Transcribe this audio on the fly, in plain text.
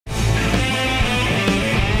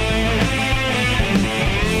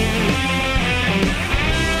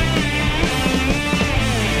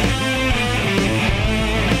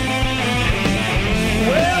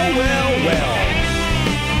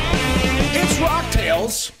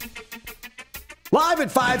Tales, live at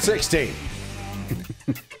 5:16.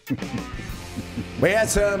 We had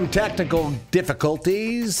some technical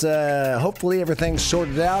difficulties. Hopefully everything's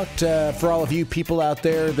sorted out for all of you people out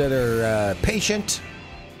there that are patient.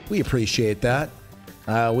 We appreciate that.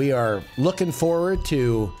 We are looking forward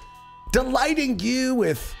to delighting you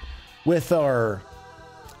with our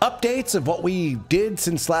updates of what we did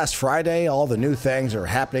since last Friday. All the new things are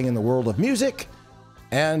happening in the world of music.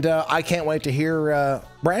 And I can't wait to hear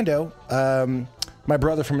Brando, my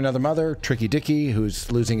brother from another mother, Tricky Dicky,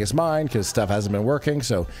 who's losing his mind because stuff hasn't been working.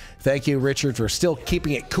 So thank you, Richard, for still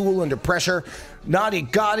keeping it cool under pressure. Naughty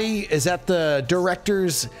Gotti is at the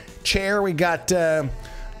director's chair. We got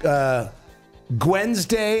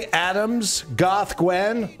Wednesday Adams, Goth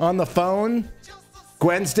Gwen, on the phone.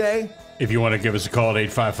 Wednesday. If you want to give us a call at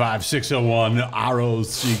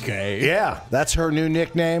 855-601-ROCK. Yeah, that's her new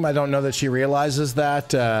nickname. I don't know that she realizes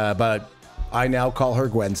that, but I now call her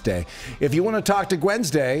Wednesday. If you want to talk to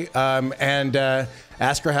Wednesday and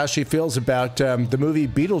ask her how she feels about the movie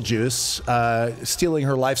Beetlejuice stealing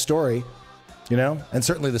her life story, you know, and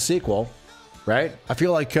certainly the sequel, right? I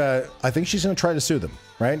feel like I think she's going to try to sue them,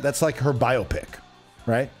 right? That's like her biopic,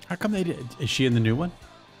 right? How come they did? Is she in the new one?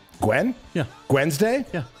 Gwen? Yeah. Wednesday?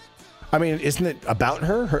 Yeah. I mean, isn't it about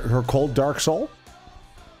her cold, dark soul?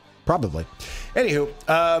 Probably. Anywho,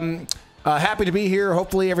 happy to be here.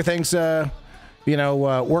 Hopefully everything's,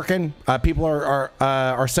 working. People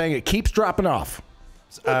are saying it keeps dropping off.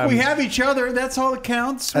 We have each other. That's all that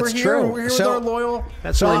counts. That's We're here. true. We're here with our loyal,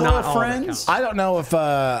 friends. I don't know if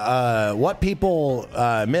what people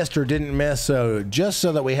missed or didn't miss. So just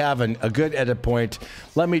so that we have a good edit point,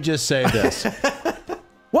 let me just say this.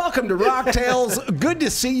 Welcome to Rock Tales. Good to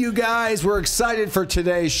see you guys. We're excited for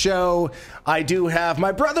today's show. I do have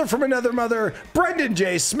my brother from another mother, Brendan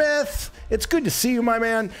J. Smith. It's good to see you, my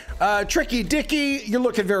man. Tricky Dicky, you're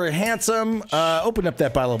looking very handsome. Open up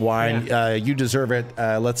that bottle of wine. Yeah. You deserve it.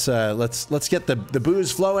 Let's get the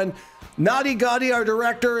booze flowing. Naughty Gotti, our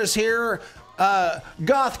director, is here.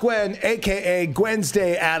 Goth Gwen, a.k.a.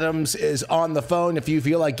 Wednesday Adams, is on the phone. If you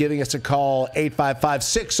feel like giving us a call,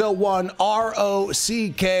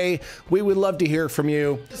 855-601-ROCK. We would love to hear from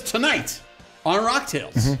you. Tonight on Rock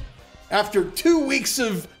Tales, after 2 weeks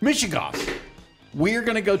of Michigan, we are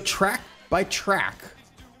going to go track by track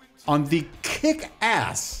on the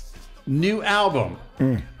kick-ass new album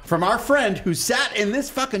from our friend who sat in this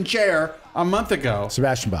fucking chair a month ago.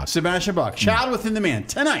 Sebastian Bach. Child Within the Man.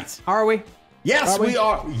 Tonight. Are we? Yes, we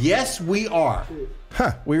are. Yes, we are.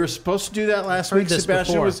 Huh. We were supposed to do that last week.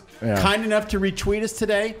 Sebastian was kind enough to retweet us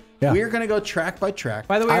today. Yeah. We are going to go track by track.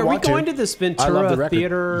 By the way, are we going to this Ventura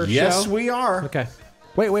Theater show? Yes, we are. Okay.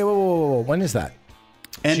 Wait. When is that?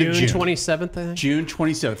 June 27th, I think. June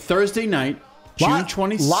 27th. Thursday night, June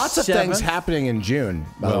 27th. Lots of things happening in June,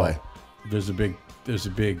 by the way. There's a big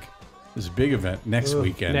event next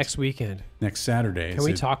weekend. Next Saturday. Can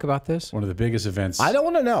we talk about this? One of the biggest events. I don't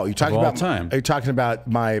want to know. You're talking of all about time. Are you talking about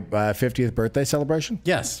my 50th birthday celebration?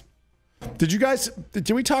 Yes.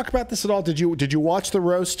 Did we talk about this at all? Did you watch the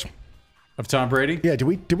roast of Tom Brady? Yeah. Did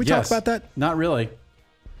we talk about that? Not really.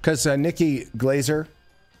 Because Nikki Glazer,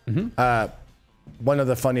 one of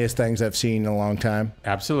the funniest things I've seen in a long time.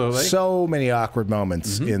 Absolutely. So many awkward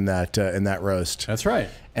moments in that roast. That's right.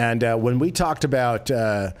 And when we talked about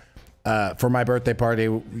for my birthday party,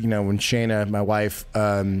 you know, when Shayna, my wife,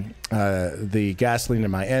 the gasoline in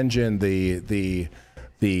my engine, the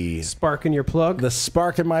spark in your plug, the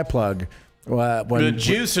spark in my plug. The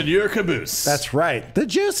juice in your caboose. That's right. The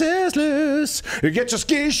juice is loose. You get your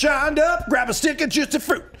skis shined up, grab a stick of juicy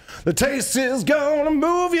fruit. The taste is gonna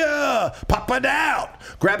move you. Pop it out.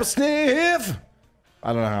 Grab a sniff.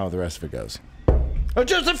 I don't know how the rest of it goes.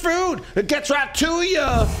 Just a fruit, it gets right to you.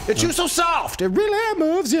 It's you so soft, it really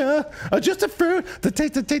moves you. Just a fruit, the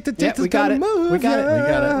taste is gonna move you. We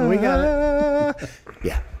got it.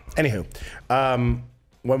 Yeah. Anywho,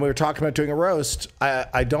 when we were talking about doing a roast,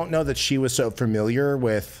 I don't know that she was so familiar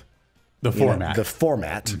with the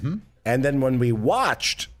format. And then when we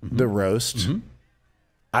watched the roast,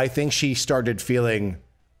 I think she started feeling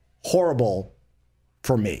horrible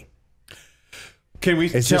for me. Can we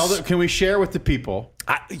Can we share with the people?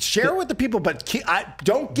 Share with the people, but I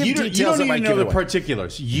don't give details. You don't even know the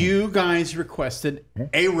particulars. You guys requested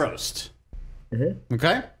a roast.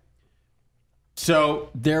 Okay? So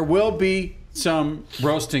there will be some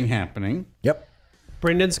roasting happening. Yep.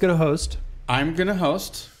 Brendan's going to host. I'm going to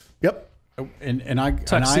host. Yep. And I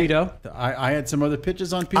tuxedo. I had some other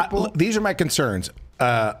pitches on people. These are my concerns.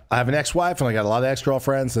 I have an ex-wife and I got a lot of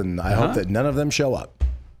ex-girlfriends, and I hope that none of them show up.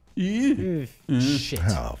 Shit.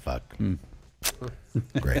 Oh, fuck.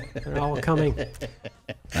 Great. They're all coming.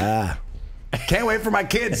 Can't wait for my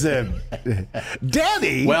kids.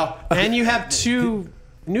 Daddy. Well, And you have 2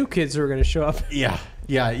 new kids who are going to show up. yeah.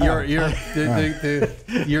 Your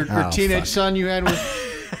teenage son you had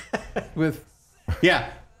with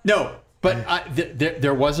no, but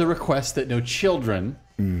there was a request that no children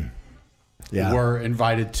were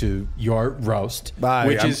invited to your roast,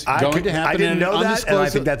 which is going to happen. I didn't know that, and I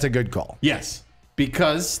undisclosed. think that's a good call. Yes,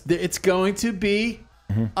 because it's going to be.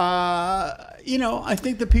 I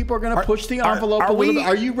think the people are going to push the envelope a little bit.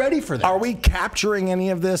 Are you ready for that? Are we capturing any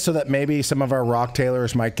of this so that maybe some of our rock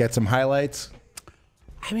tailors might get some highlights?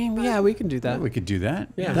 I mean, yeah, we can do that. We could do that.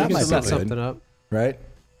 Yeah, that we might can be set good. something up. Right?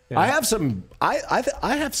 Yeah. I have some. I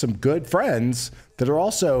have some good friends that are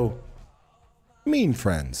also mean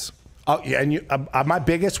friends. Oh yeah, and my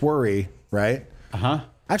biggest worry, right?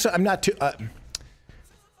 Actually, I'm not too.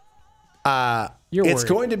 It's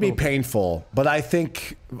going to be painful, but I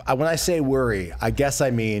think when I say worry, I guess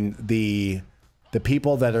I mean the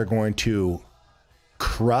people that are going to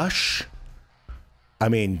crush. I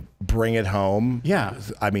mean, bring it home. Yeah.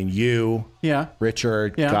 I mean, you. Yeah.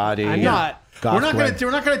 Richard. Yeah. Gotti. I'm not. We're not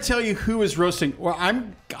going to tell you who is roasting. Well,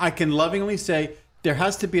 I can lovingly say there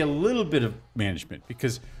has to be a little bit of management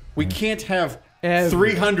because we can't have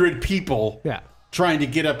 300 people trying to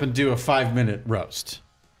get up and do a 5-minute roast.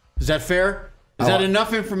 Is that fair? Is that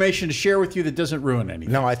enough information to share with you that doesn't ruin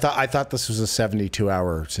anything? No, I thought this was a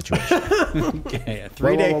 72-hour situation. Okay, a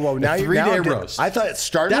 3-day Now you're 3-day roast. I thought it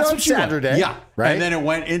started That's on what you want. Saturday. Yeah, right. And then it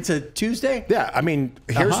went into Tuesday. Yeah, I mean,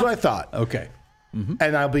 here's what I thought. Okay.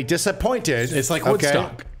 And I'll be disappointed. It's like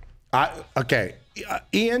Woodstock. Okay,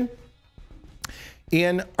 Ian,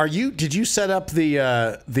 did you set up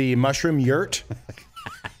the mushroom yurt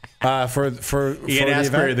for Ian the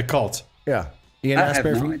Asbury, event? the cult. Yeah, Ian I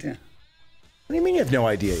Asbury. have no idea. What do you mean you have no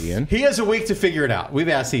idea, Ian? He has a week to figure it out. We've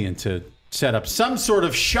asked Ian to set up some sort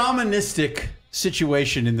of shamanistic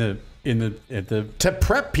situation To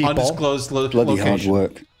prep people. undisclosed Bloody location. hard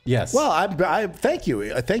work. Yes. Well, I thank you,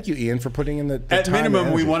 Ian, for putting in the at time minimum,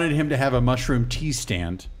 and we energy. wanted him to have a mushroom tea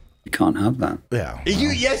stand. You can't have that. Yeah.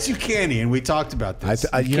 Yes, you can, Ian. We talked about this.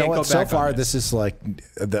 You know can't what? go So back on far, this is like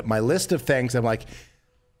my list of things. I'm like,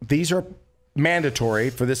 these are mandatory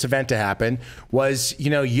for this event to happen. Was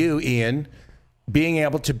you, Ian, being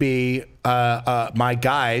able to be my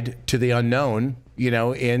guide to the unknown,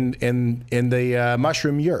 in the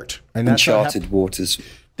mushroom yurt, and that's Uncharted waters.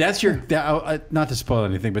 That's your not to spoil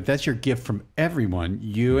anything, but that's your gift from everyone.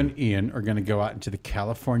 You and Ian are going to go out into the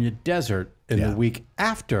California desert in the week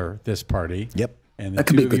after this party. Yep. And the That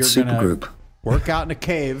could be two a of good you are gonna supergroup. work out in a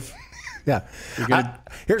cave. Yeah.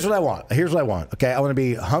 Here's what I want. Okay, I want to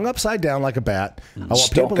be hung upside down like a bat. I want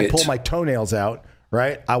Stop people to it. pull my toenails out.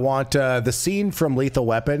 Right. I want the scene from Lethal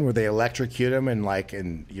Weapon where they electrocute him and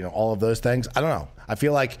all of those things. I don't know. I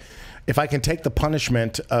feel like if I can take the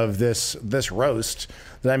punishment of this roast,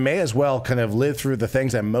 then I may as well kind of live through the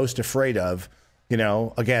things I'm most afraid of.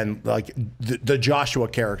 Again, like the Joshua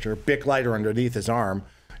character, big lighter underneath his arm.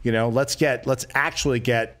 Let's actually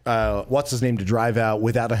get what's his name to drive out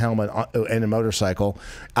without a helmet and a motorcycle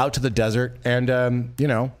out to the desert and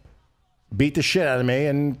beat the shit out of me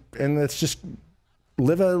and let's just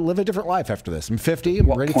live a different life after this. I'm 50. I'm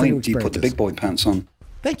What ready point to do you put the big boy pants on?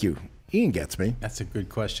 Thank you. Ian gets me. That's a good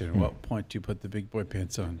question. At what point do you put the big boy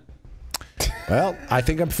pants on? Well, I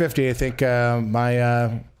think I'm 50. I think I'm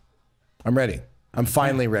ready. I'm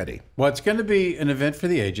finally ready. Well, it's going to be an event for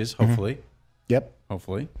the ages, hopefully. Yep.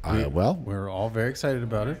 Hopefully. We're all very excited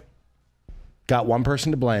about it. Got one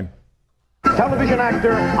person to blame. Television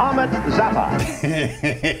actor Ahmet Zappa.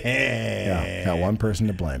 Yeah. Got one person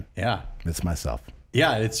to blame. Yeah. It's myself.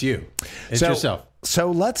 Yeah, it's you. It's yourself.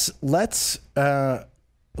 So let's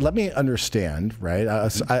let me understand, right?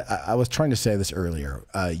 I was trying to say this earlier.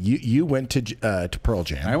 You went to Pearl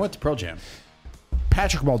Jam. I went to Pearl Jam.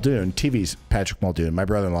 Patrick Muldoon, TV's Patrick Muldoon, my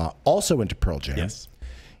brother-in-law, also went to Pearl Jam. Yes.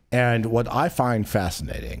 And what I find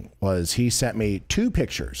fascinating was he sent me 2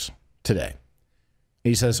 pictures today.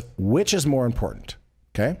 He says, which is more important?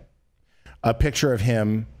 Okay. A picture of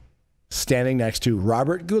him standing next to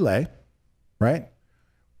Robert Goulet, right?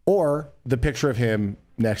 Or the picture of him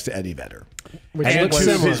next to Eddie Vedder. Which And looks two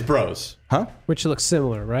of similar. his bros. Huh? Which looks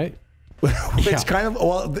similar, right? It's kind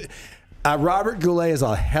of, Robert Goulet is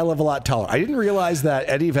a hell of a lot taller. I didn't realize that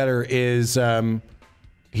Eddie Vedder is,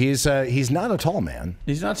 he's not a tall man.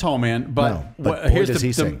 He's not a tall man, but, No, but boy, here's does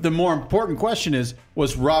he sing. the more important question is,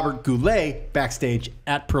 was Robert Goulet backstage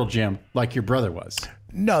at Pearl Jam like your brother was?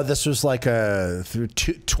 No, this was like a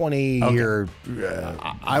 20-year.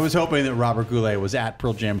 I was hoping that Robert Goulet was at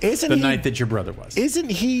Pearl Jam Isn't the he- night that your brother was.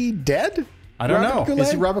 Isn't he dead? I don't Robert know. Goulet?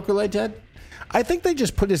 Is Robert Goulet dead? I think they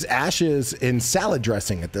just put his ashes in salad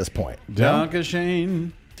dressing at this point.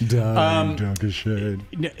 Dankeschön.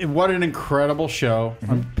 What an incredible show.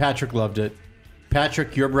 Patrick loved it.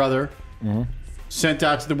 Patrick, your brother, sent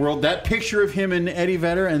out to the world that picture of him and Eddie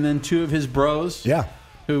Vedder and then two of his bros. Yeah.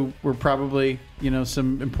 Who were probably,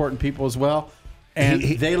 some important people as well. And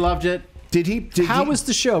they loved it. How was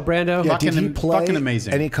the show, Brando? Yeah, did he play fucking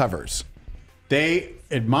amazing. any covers?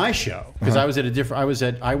 At my show, because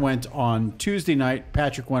I went on Tuesday night,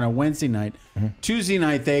 Patrick went on Wednesday night. Tuesday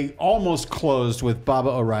night, they almost closed with Baba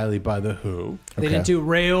O'Reilly by The Who. They didn't do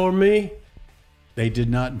Ray or Me? They did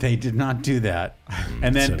not do that.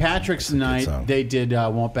 And then Patrick's night, they did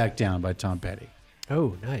Won't Back Down by Tom Petty.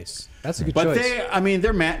 Oh, nice. That's a good But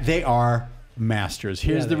choice. they are masters.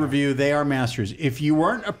 Here's the review. They are masters. If you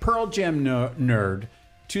weren't a Pearl Jam nerd,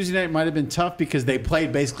 Tuesday night might have been tough because they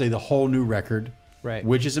played basically the whole new record. Right.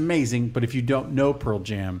 Which is amazing, but if you don't know Pearl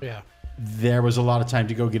Jam, there was a lot of time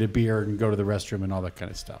to go get a beer and go to the restroom and all that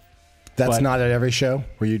kind of stuff. That's not at every show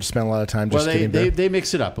where you spend a lot of time just getting beer? They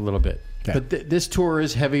mix it up a little bit. Yeah. But this tour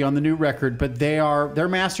is heavy on the new record, but they're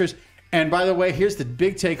masters. And by the way, here's the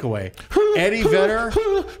big takeaway. Eddie Vedder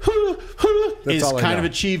is kind of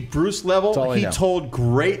achieved Bruce level. He told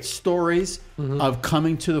great stories of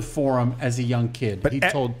coming to the Forum as a young kid. But he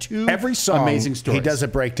told two amazing stories. He does a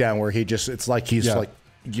breakdown where it's like he's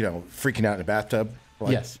freaking out in a bathtub.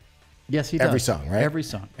 Like, yes, he does. Every song, right? Every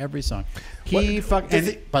song. By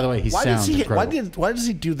the way, he sounds incredible. Why does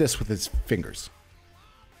he do this with his fingers?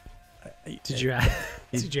 Did you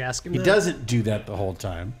ask him? He doesn't do that the whole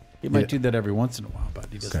time. He might do that every once in a while, but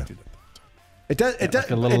he doesn't do that. It does.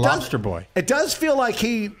 Like a little lobster boy. It does feel like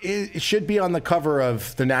he should be on the cover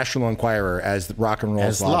of the National Enquirer as the rock and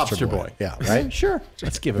roll's lobster boy. Yeah, right. Sure.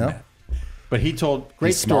 Let's give him that. But he told great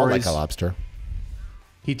He's small stories. like a lobster.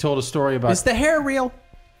 He told a story about. Is the hair real?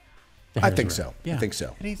 I think so. Yeah. I think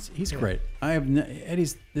so. And he's great.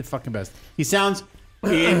 Eddie's the fucking best. He sounds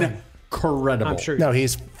incredible. I'm sure. No,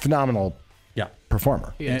 he's phenomenal.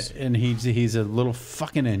 Performer. And he's a little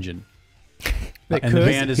fucking engine. And the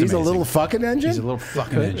band is He's amazing. a little fucking engine? He's a little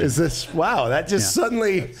fucking engine. Is this, wow, that just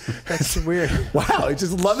suddenly. That's weird. Wow, I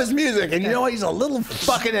just love his music. And you know what? He's a little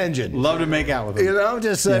fucking engine. Love to make out with him.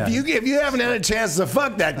 If you haven't had a chance to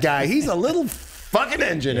fuck that guy, he's a little fucking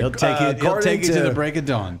engine. He'll take you to the break of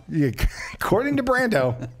dawn. According to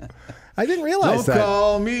Brando. I didn't realize that. Don't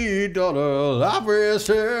call me daughter.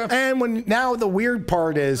 And now the weird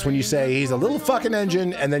part is when you say he's a little fucking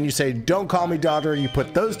engine, and then you say don't call me daughter. You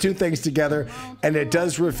put those two things together, and it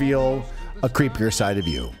does reveal a creepier side of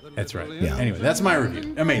you. That's right. Yeah. Anyway, that's my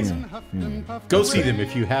review. Amazing. Go see them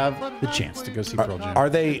if you have the chance to go see Pearl Jam. Are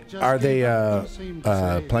they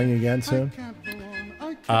playing again soon?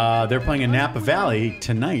 They're playing in Napa Valley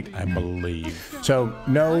tonight, I believe. So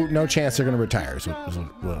no chance they're going to retire. Is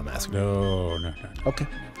what I'm asking. No. Okay,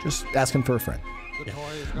 just asking for a friend.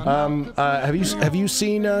 Yeah. Have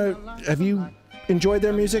you enjoyed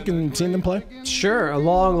their music and seen them play? Sure, a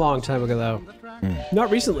long time ago though.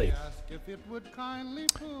 Not recently.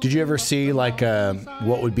 Did you ever see like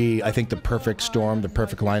what would be, I think, the perfect storm, the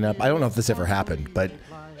perfect lineup? I don't know if this ever happened, but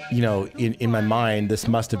in my mind, this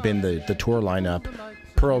must have been the tour lineup.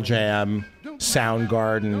 Pearl Jam,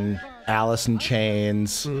 Soundgarden, Alice in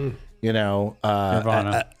Chains,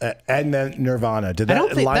 Nirvana, and then Nirvana. Did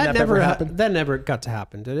that lineup ever happen? That never got to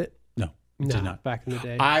happen, did it? No, it did not. Back in the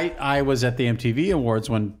day. I was at the MTV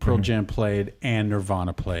Awards when Pearl Jam played and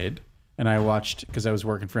Nirvana played, and I watched, because I was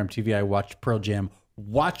working for MTV. I watched Pearl Jam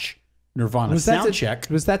watch Nirvana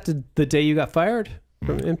soundcheck. Was that the day you got fired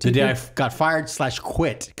from MTV? The day I got fired /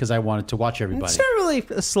 quit because I wanted to watch everybody. It's not really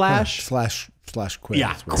a slash. Slash quit.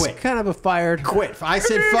 Yeah, quit. Kind of a fired. Quit. I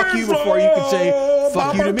said fuck you before you could say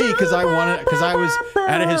fuck you to me because I was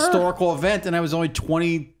at a historical event and I was only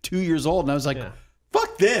 22 years old and I was like,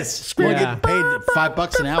 fuck this. Screw getting paid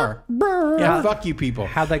 $5 an hour. Yeah, fuck you people.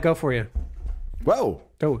 How'd that go for you? Whoa.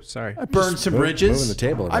 Oh, sorry. I burned some bridges. Moving the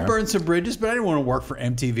table I burned some bridges, but I didn't want to work for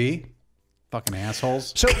MTV. Fucking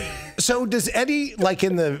assholes. So does Eddie, like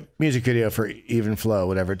in the music video for Even Flow,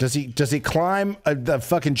 whatever, does he climb the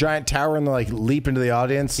fucking giant tower and like leap into the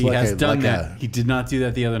audience? He has done that. He did not do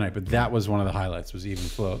that the other night, but that was one of the highlights. Was Even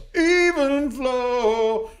Flow. Even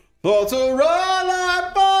Flow. Thoughts are run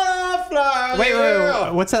like butterflies. Wait.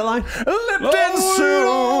 What's that line?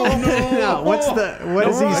 No, what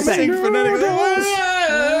does he say?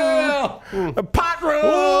 Pot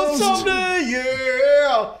roast. Someday,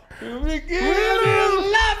 yeah.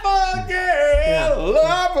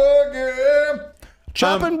 Life again.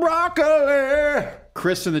 Chopping broccoli.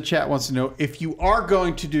 Chris in the chat wants to know if you are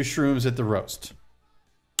going to do shrooms at the roast.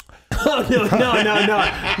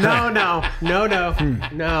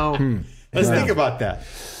 No. Let's think about that.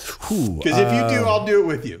 Because if you do, I'll do it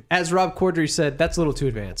with you. As Rob Corddry said, that's a little too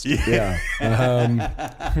advanced. Yeah.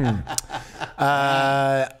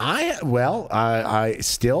 I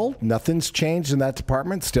still, nothing's changed in that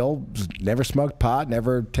department. Still never smoked pot,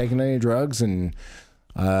 never taken any drugs. And,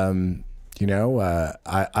 I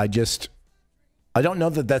don't know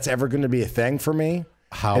that that's ever going to be a thing for me.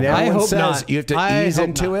 And I everyone hope says not. you have to I ease hope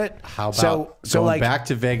into not. it. How about going back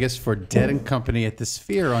to Vegas for Dead and Company at the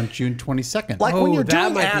Sphere on June 22nd? Like when you're that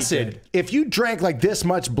doing might be acid, good. if you drank like this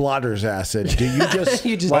much Blotter's acid, do you just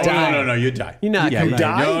You just like, die. No, you die. You're not yeah, gonna you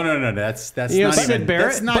die? No. That's You know not Sid even. Barrett?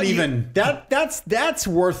 That's not But you- even. That's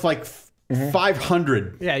worth like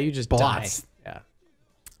 500. Yeah, you just Blots. die. Yeah.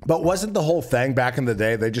 But wasn't the whole thing back in the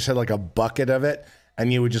day? They just had like a bucket of it,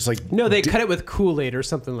 and you would just like No, they cut it with Kool-Aid or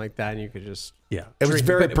something like that, and you could just. Yeah. It was drink-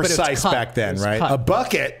 very but it's precise cut. back then, It's right? cut. A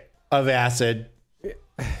bucket of acid.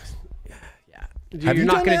 Have you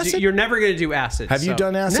done acid? You're never gonna do acid. Have you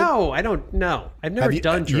done acid? No, I don't. No, I've never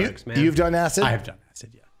done drugs, man. You've done acid? I have done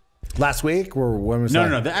acid. Yeah. Last week or when was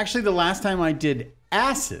that? No. Actually, the last time I did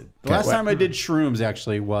acid, the last what? time I did shrooms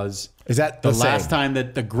actually was. Is that the the last same? time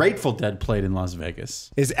that the Grateful Dead played in Las Vegas?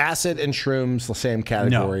 Is acid and shrooms the same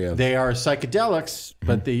category No, of? they are psychedelics,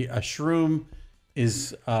 but a shroom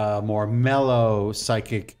is a more mellow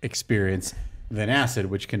psychic experience than acid,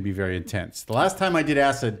 which can be very intense. The last time I did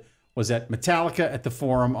acid was at Metallica at the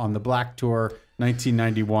Forum on the Black Tour,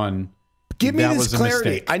 1991. Give me That this was a clarity.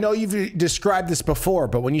 mistake. I know you've described this before,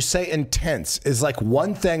 but when you say intense, is like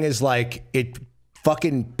one thing is like it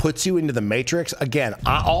fucking puts you into the matrix. Again,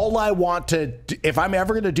 all I want to, if I'm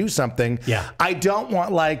ever going to do something, I don't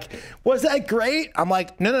want like, was that great? I'm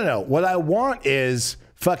like, no. What I want is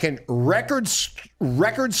fucking record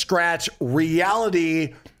scratch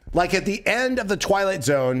reality. Like at the end of the Twilight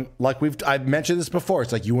Zone, like I've mentioned this before.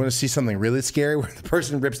 It's like you want to see something really scary where the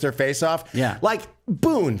person rips their face off. Yeah. Like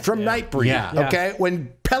Boone from Nightbreed. Yeah. Okay.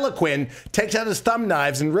 When Peliquin takes out his thumb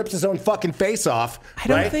knives and rips his own fucking face off. I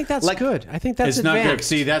don't right? think that's like, good. I think that's It's not good. advanced.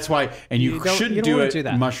 See, that's why, and you don't- shouldn't you don't do wanna it do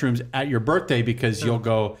that. mushrooms at your birthday because you'll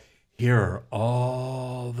go, here are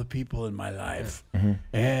all the people in my life.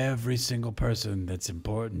 Every single person that's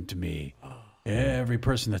important to me. Every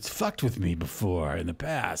person that's fucked with me before in the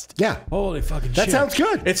past. Yeah. Holy fucking That shit. sounds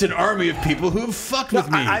good. It's an army of people who've fucked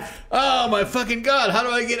with me. Oh my fucking God. How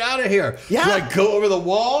do I get out of here? Yeah. Do I go over the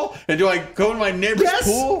wall? And do I go in my neighbor's Yes.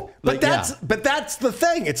 pool? But Like, but that's the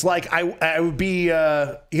thing. It's like I would be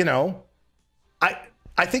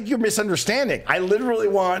I think you're misunderstanding. I literally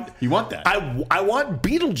want You want that. I want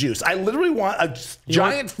Beetlejuice. I literally want a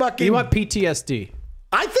giant fucking You want PTSD?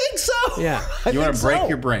 I think so. Yeah. I You want think to break so.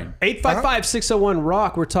 your brain.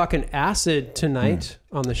 855-601-ROCK. We're talking acid tonight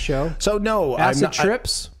on the show. So no, Acid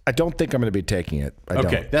trips. I don't think I'm going to be taking it. I Okay,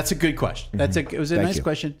 don't. that's a good question. It was a Thank nice you.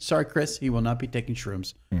 question. Sorry, Chris, he will not be taking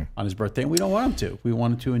shrooms on his birthday, and we don't want him to. We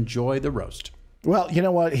want him to enjoy the roast. Well, you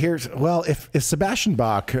know what? If Sebastian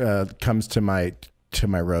Bach comes to my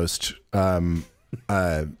roast,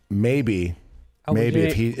 maybe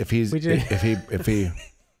if he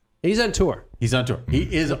He's on tour. He's on tour. He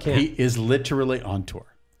is literally on tour.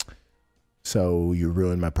 So you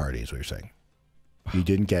ruined my party, is what you're saying. You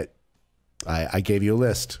didn't get. I gave you a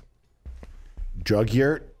list. Drug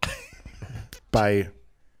Yurt by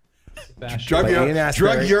Drug Ian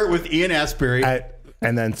Astbury. Yurt with Ian Astbury.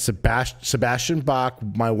 And then Sebastian Bach,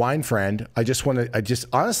 my wine friend. I just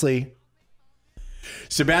honestly.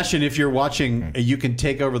 Sebastian, if you're watching, you can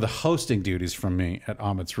take over the hosting duties from me at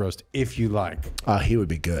Ahmed's Roast if you like. He would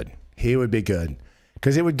be good. He would be good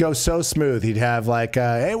because it would go so smooth. He'd have like,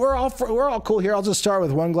 "Hey, we're all cool here. I'll just start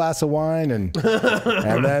with one glass of wine, and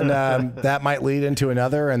then that might lead into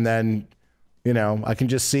another, and then I can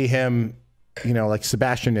just see him, like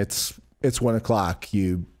Sebastian. It's 1 o'clock.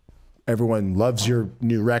 Everyone loves your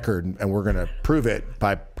new record, and we're gonna prove it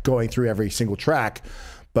by going through every single track."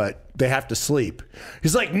 But they have to sleep.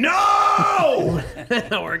 He's like, no!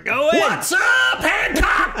 We're going. What's up,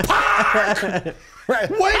 Hancock Park? Right.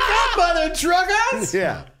 Wake up, mother truckers!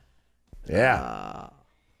 Yeah.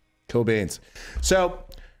 Cool beans. So,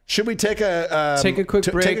 should we take a quick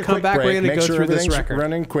break, come back, we're gonna make go sure through this everything's record.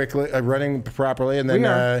 running quickly, running properly, and then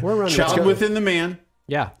We're running. let's Child go. Within the Man.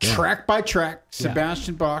 Yeah. Track by track,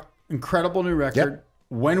 Sebastian Bach, incredible new record. Yep.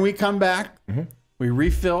 When we come back, we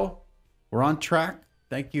refill. We're on track.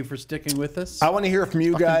 Thank you for sticking with us. I want to hear from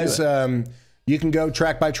you guys. do You can go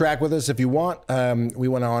track by track with us if you want. We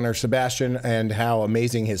want to honor Sebastian and how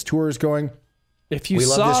amazing his tour is going. If you We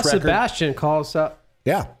love saw this record. Sebastian, call us up.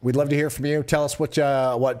 Yeah, we'd love to hear from you. Tell us what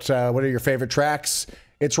are your favorite tracks.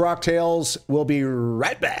 It's Rock Tales. We'll be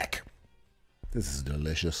right back. This is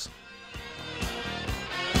delicious.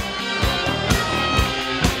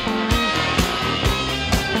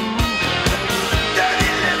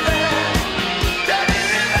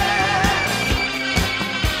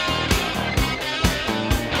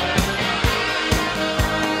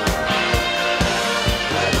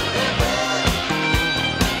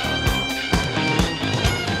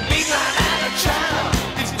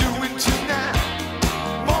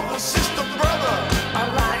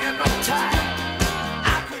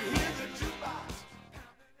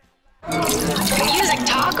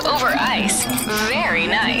 Very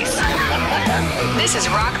nice. This is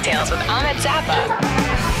Rock Tales with Ahmet Zappa.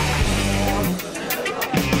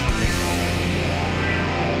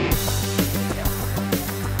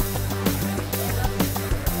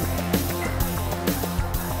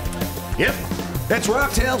 Yep, that's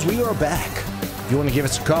Rock Tales. We are back. If you want to give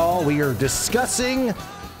us a call, we are discussing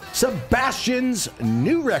Sebastian's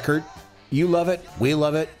new record. You love it. We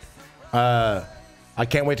love it. I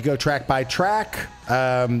can't wait to go track by track.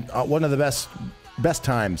 One of the best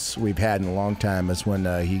times we've had in a long time is when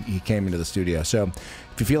he came into the studio. So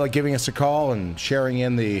if you feel like giving us a call and sharing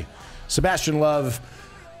in the Sebastian love,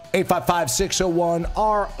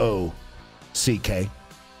 855-601-ROCK,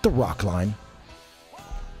 the Rock Line.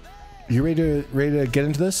 You ready to get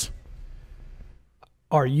into this?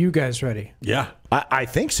 Are you guys ready? Yeah. I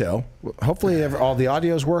think so. Hopefully all the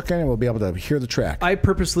audio's working and we'll be able to hear the track. I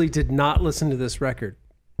purposely did not listen to this record.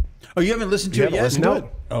 Oh, you haven't listened to it yet? Listened to it?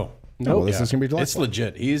 Oh. No, well, this is going to be delightful. It's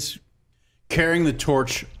legit. He's carrying the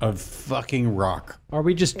torch of fucking rock. Are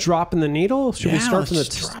we just dropping the needle? Should we start from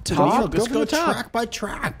the top? Let's go track by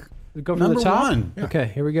track. We go from Number the top? one. Yeah.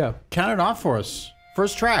 Okay, here we go. Count it off for us.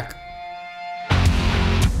 First track.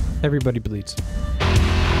 Everybody Bleeds.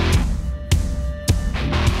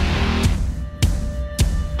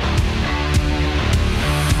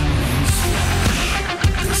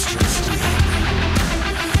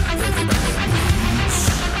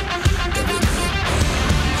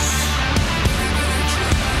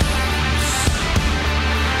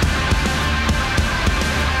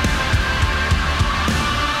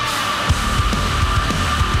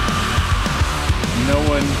 No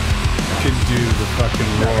one can do the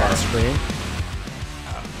fucking roar Screen.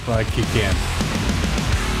 like he can.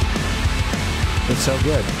 It's so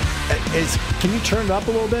good. Can you turn it up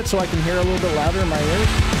a little bit so I can hear a little bit louder in my ears?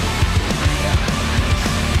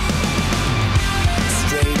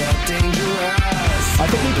 I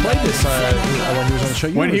think we played this when he was on the show.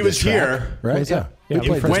 You When know he this was track, here. right? Yeah. Yeah, We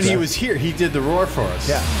played when When this he track. was here, he did the roar for us.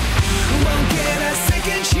 Yeah.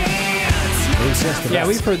 Yeah,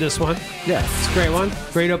 we've heard this one. Yeah. It's a great one.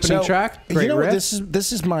 Great opening track. Great you know riff. what,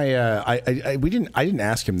 this is my I didn't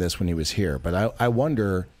ask him this when he was here, but I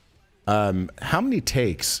wonder how many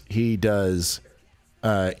takes he does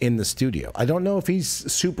in the studio. I don't know if he's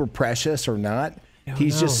super precious or not.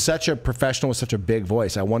 He's just such a professional with such a big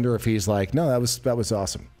voice. I wonder if he's like, no, that was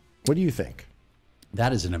awesome. What do you think?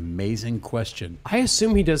 That is an amazing question. I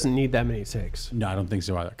assume he doesn't need that many takes. No, I don't think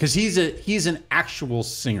so either. Because he's an actual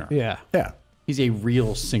singer. Yeah. Yeah. He's a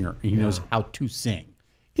real singer. He knows how to sing.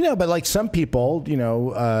 You know, but like some people, you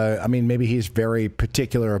know, I mean, maybe he's very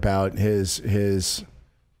particular about his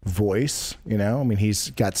voice. You know, I mean,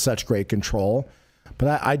 he's got such great control.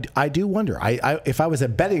 But I do wonder. If I was a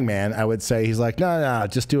betting man, I would say he's like, no,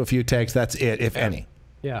 just do a few takes. That's it, if any.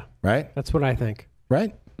 Yeah. Right? That's what I think.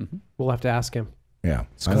 Right? We'll have to ask him. Yeah.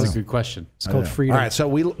 That's a good question. It's called Freedom. All right, so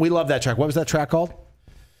we love that track. What was that track called?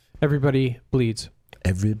 Everybody Bleeds.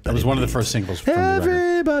 Everybody. That was one of the first singles from the record.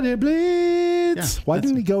 Everybody bleeds. Yeah, Why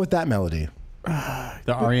didn't he go with that melody?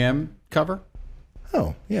 The REM cover.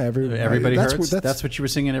 Oh, yeah. Everybody hurts. That's what you were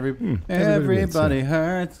singing. Everybody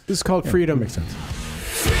hurts. This is called Freedom. Makes sense.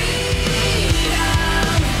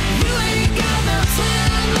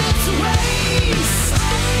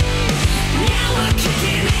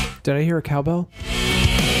 Did I hear a cowbell?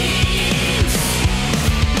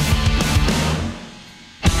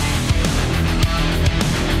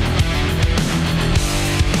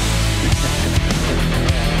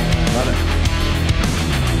 Love it.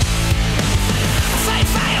 Fight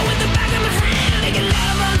fire with the back of my hand. Take a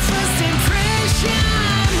love on first impression.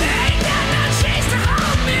 Ain't got no chance to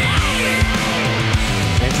hold me.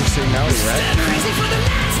 Interesting melody, right? Crazy for the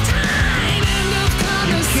last time. End of You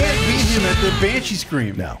conversation. can't beat him at the Banshee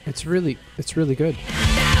Scream. No. It's really good. Now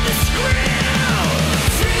the screw.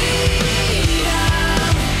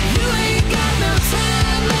 Freedom. You ain't got no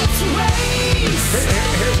time left to waste.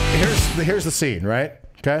 Here's the scene, right?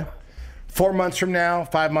 Okay. 4 months from now,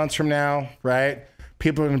 5 months from now, right?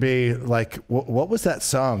 People are going to be like, what was that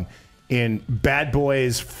song? in Bad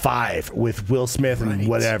Boys 5 with Will Smith and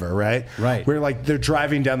whatever, right? Right. Where like they're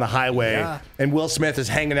driving down the highway and Will Smith is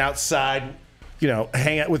hanging outside, you know,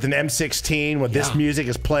 hanging out with an M16 when this music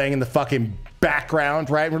is playing in the fucking background,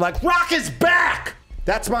 right? And we're like, Rock is back!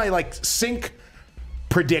 That's my like sync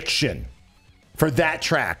prediction for that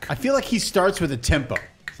track. I feel like he starts with a tempo.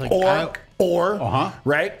 It's like,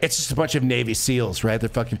 right? It's just a bunch of Navy SEALs, right? They're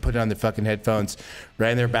fucking putting on their fucking headphones, right?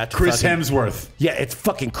 And they're about to Chris fucking, Hemsworth. Yeah, it's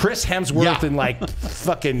fucking Chris Hemsworth and like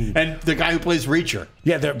fucking... And the guy who plays Reacher.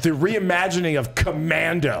 Yeah, the reimagining of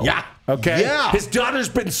Commando. Yeah. Okay? Yeah. His daughter's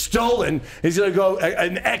been stolen. He's going to go,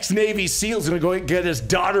 an ex-Navy SEAL's going to go get his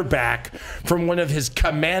daughter back from one of his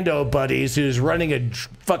commando buddies who's running a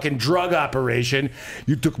fucking drug operation.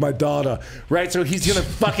 You took my daughter. Right? So he's going to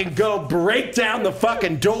fucking go break down the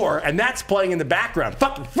fucking door, and that's playing in the background.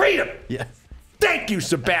 Fucking freedom. Yeah. Thank you,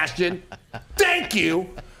 Sebastian. Thank you.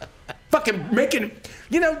 Fucking making,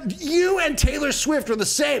 you know, you and Taylor Swift are the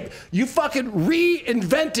same. You fucking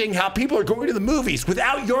reinventing how people are going to the movies.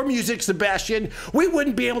 Without your music, Sebastian, we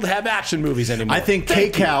wouldn't be able to have action movies anymore. I think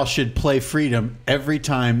K-Cal should play Freedom every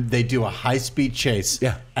time they do a high-speed chase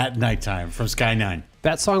at nighttime from Sky 9.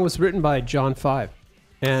 That song was written by John 5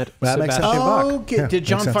 and That makes Sebastian sense. Bach. Okay. Yeah, Did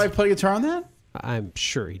John makes sense. 5 play guitar on that? I'm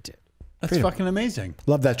sure he did. That's fucking amazing.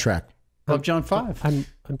 Love that track. Love John 5.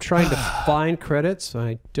 I'm trying to find credits.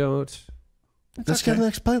 I don't. Let's get the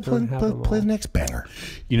next play the next banger.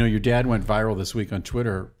 You know, your dad went viral this week on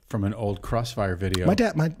Twitter from an old Crossfire video. My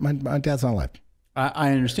dad's not alive.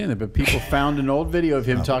 I understand that, but people found an old video of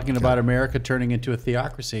him talking about America turning into a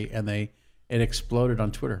theocracy, and it exploded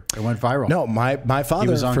on Twitter. It went viral. No, my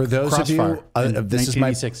father, was on for those of you, Crossfire in this is my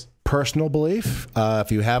 1986. personal belief.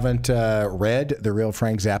 If you haven't read the real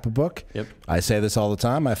Frank Zappa book, I say this all the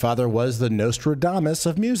time. My father was the Nostradamus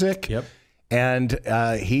of music. Yep. And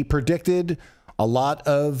he predicted a lot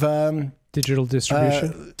of Digital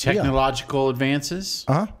distribution. Technological advances.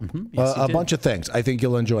 yes, he a did. bunch of things. I think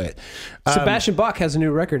you'll enjoy it. Sebastian Bach has a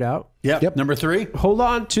new record out. Yep. Number 3. Hold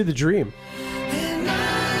On to the Dream.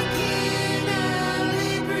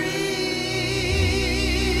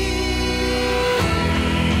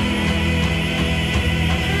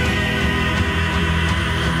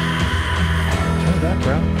 That,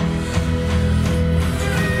 bro.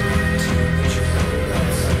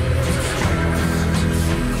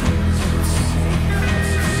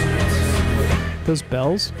 Those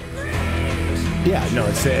bells. Yeah, no,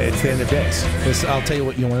 it's the end of days. I'll tell you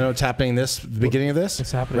what. You want to know what's happening? The beginning of this.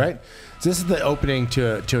 What's happening? Right. So this is the opening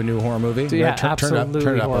to a new horror movie. Yeah, right? Turn it up. absolutely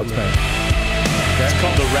Turn it up. horror Let's movie. play it. It's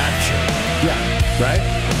called The Rapture. Yeah. Right.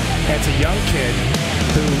 And it's a young kid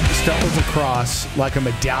who stumbles across like a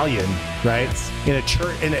medallion, right, in a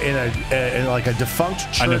church, in like a defunct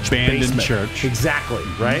church, An abandoned basement. church. Exactly.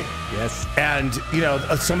 Right. Yes. And you know,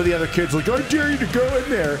 some of the other kids are like, I dare you to go in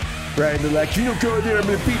there. Right, and they're like, you don't go in there, I'm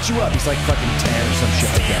gonna beat you up. He's like fucking 10 or some shit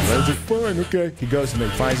like that. Right? He's like, fine, okay. He goes and he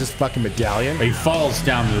finds this fucking medallion. He falls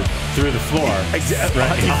down through the floor. Exactly.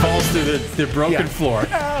 Right? He falls through the broken Yeah. floor.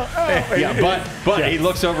 Yeah, but he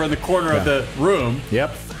looks over in the corner of the room.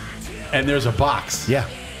 Yep. And there's a box. Yeah.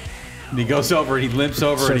 And he goes over and he limps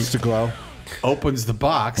over and Starts he to glow. opens the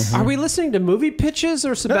box. Are we listening to movie pitches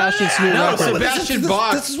or Sebastian's new No, record? Sebastian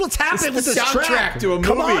Bach. This is what's happening It's with the this soundtrack track. to a movie.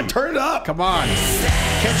 Come on, turn it up. Come on.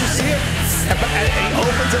 Can't you see it? And he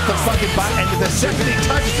opens up the fucking box, and the second he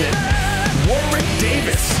touches it, Warwick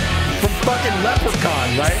Davis from fucking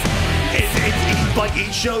Leprechaun, right?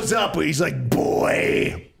 He shows up, and he's like,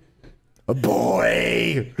 boy.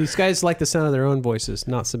 These guys like the sound of their own voices,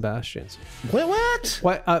 not Sebastian's. Wait, what?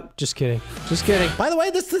 What? Just kidding. Just kidding. By the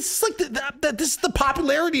way, this is like this is the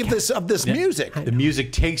popularity of this music. The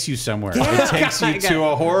music takes you somewhere. Yeah. It takes you to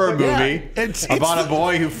a horror movie It's about a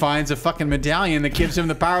boy who finds a fucking medallion that gives him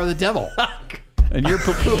the power of the devil. And you're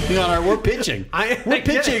poo-pooing on our. We're pitching. We're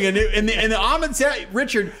pitching, and the Ahmet Zappa.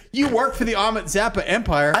 Richard, you work for the Ahmet Zappa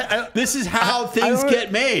empire. This is how things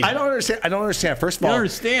get made. I don't understand. First of You all, don't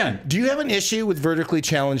understand. Do you have an issue with vertically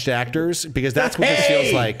challenged actors? Because that's what this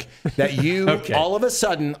feels like. That you all of a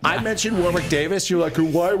sudden, I mentioned Warwick Davis. You're like,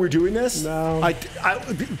 why are we doing this? No.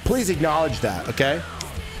 Please acknowledge that. Okay.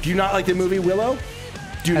 Do you not like the movie Willow?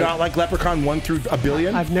 Do you not like Leprechaun 1 through a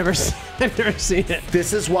billion? I've never seen it.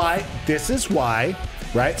 This is why,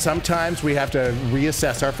 right? Sometimes we have to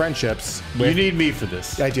reassess our friendships. You need me for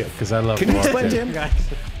this. I do. Because I love Can you Warwick explain to Davis.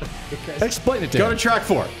 him? Explain it to Go him. to track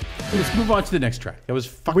 4. Let's move on to the next track. That was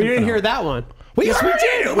fucking We didn't hear phenomenal. that one. Yes, we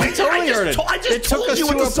did. We totally heard it. I just It took told us you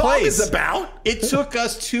what to the a song place. is about. It took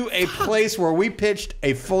us to a place where we pitched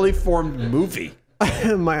a fully formed movie.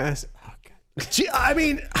 My ass. Gee, I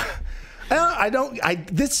mean,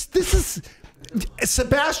 this is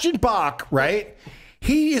Sebastian Bach, right?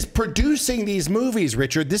 He is producing these movies,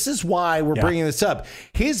 Richard. This is why we're bringing this up.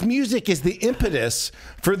 His music is the impetus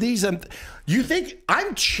for these. You think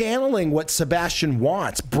I'm channeling what Sebastian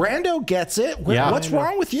wants? Brando gets it. What's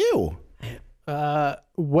wrong with you?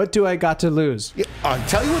 What do I got to lose? I'll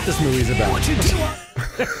tell you what this movie's about. What you do?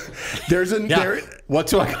 What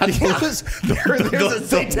do I got to lose? There's a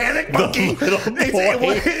satanic monkey. It's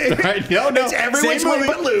every which way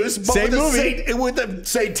but loose. But with a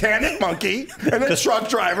satanic monkey and a truck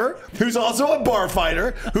driver who's also a bar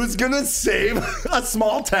fighter who's going to save a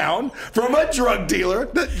small town from a drug dealer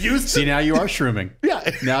that used to. See, now you are shrooming. Yeah.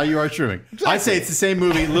 Now you are shrooming. Exactly. I say it's the same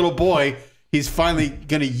movie. Little boy. He's finally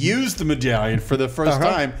going to use the medallion for the first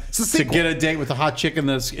time to get a date with a hot chick in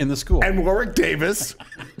the school. And Warwick Davis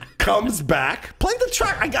comes back. Play the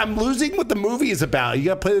track. I'm losing what the movie is about. You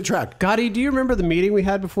got to play the track. Gotti, do you remember the meeting we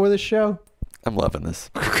had before this show? I'm loving this.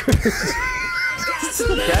 This is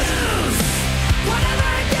the best.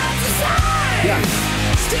 Yeah.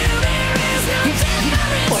 He's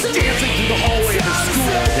like dancing through the hallway of the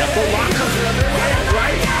school. The lockers are everywhere,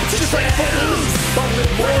 right? It's just like Footloose, but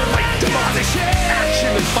with more like demonic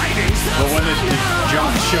action and fighting. But when the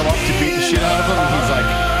jocks show up to beat the shit out of him, he's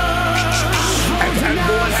like, and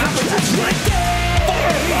what happens is like,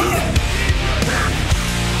 fire!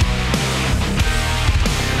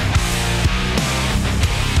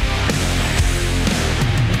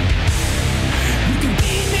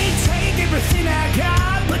 Everything I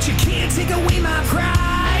got, but you can't take away my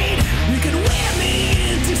pride. You can wear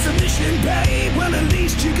me into submission, babe. Well, at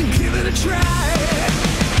least you can give it a try.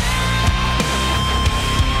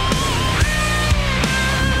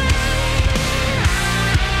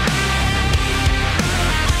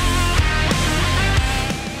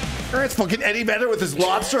 It's fucking Eddie Vedder with his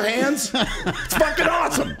lobster hands. It's fucking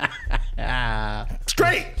awesome. It's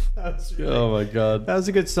great. oh my God. That was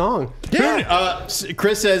a good song. Yeah.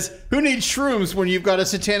 Chris says, who needs shrooms when you've got a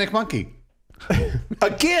satanic monkey?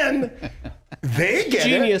 Again, they get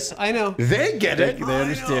Genius. it. I know. They get it. They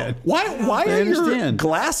understand. Why are your understand.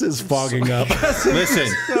 glasses fogging up? Listen,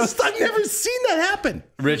 I've never seen that happen.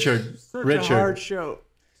 Richard. A hard show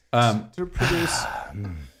to produce.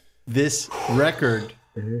 This record,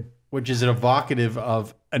 which is evocative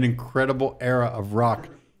of an incredible era of rock,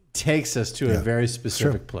 takes us to a very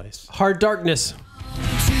specific place. Hard Darkness.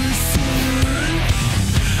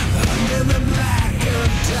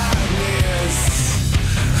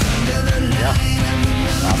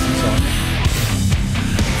 Awesome song.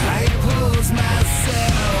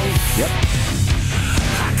 Yep.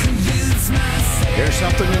 There's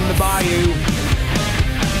something in the bayou.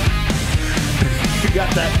 You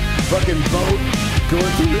got that fucking boat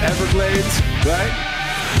going through the Everglades, right?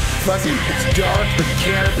 Fucking, it's dark, the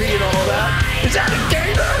canopy and all that. Is that a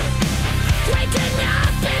gator? Waking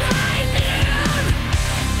up in high noon,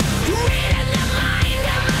 reading the mind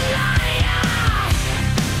of a liar,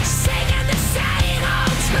 singing the same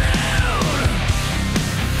old tune.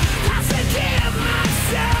 I forgive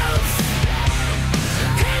myself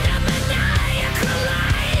in a maniacal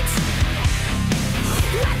light,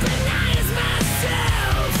 weaponize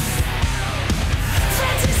myself,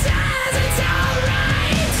 fantasize it's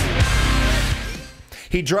alright.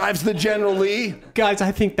 He drives the General Lee. Guys,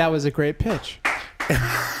 I think that was a great pitch.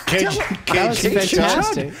 Cage That was Cage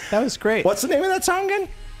fantastic. That was great. What's the name of that song again?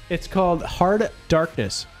 It's called Hard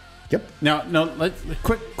Darkness. Yep. Now,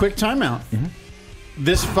 quick timeout.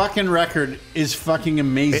 This fucking record is fucking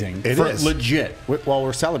amazing. It is. Legit. While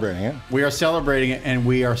we're celebrating it. We are celebrating it, and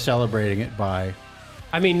we are celebrating it by...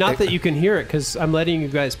 I mean, not that you can hear it, because I'm letting you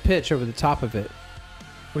guys pitch over the top of it,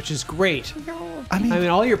 which is great. I mean,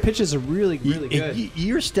 all your pitches are really, really good.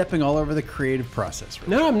 You're stepping all over the creative process. Right?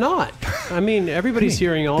 No, I'm not. I mean, everybody's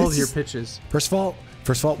hearing all of your pitches. First of all,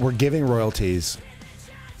 we're giving royalties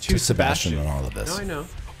to Sebastian on all of this. No, I know.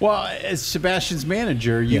 Well, as Sebastian's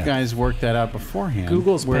manager, you guys worked that out beforehand.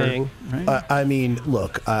 Google's paying. Right? I mean,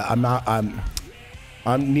 look, I'm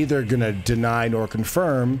neither gonna deny nor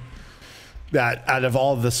confirm that out of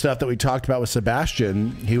all of the stuff that we talked about with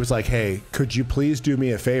Sebastian, he was like, "Hey, could you please do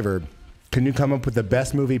me a favor? Can you come up with the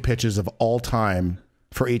best movie pitches of all time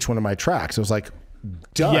for each one of my tracks?" I was like,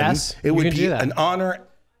 "Done." Yes, it you would can be do that. an honor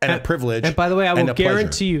and a privilege. And by the way, I will and a pleasure.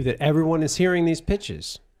 guarantee you that everyone is hearing these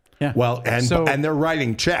pitches. Yeah. Well, and So- they're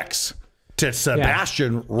writing checks to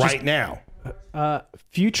Sebastian right now.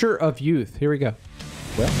 Future of Youth. Here we go.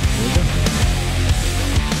 Well, here we go.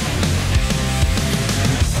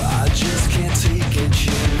 I just can't take it,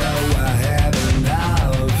 you know I have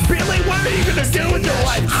enough. Billy, what are you gonna do with your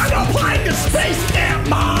life? I'm applying to space camp,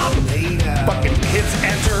 Mom. Fucking hits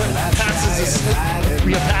enter,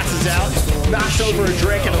 passes out. knocks over a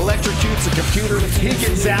drink and electrocutes a computer, he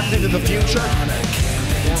gets zapped into the future.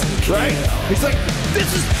 Right? He's like,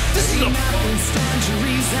 this is a...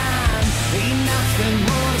 Ain't nothing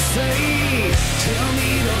more to say. Tell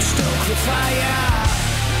me, don't stoke the fire.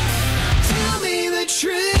 Tell me the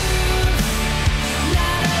truth.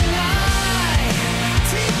 Not a lie.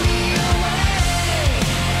 Take me away.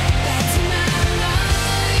 Back to my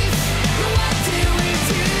life. What do we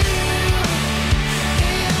do?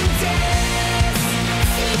 In death,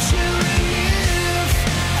 future and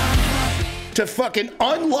youth. To fucking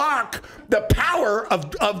unlock the power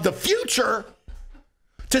of the future,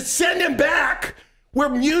 to send him back where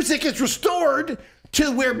music is restored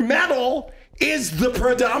to where metal is the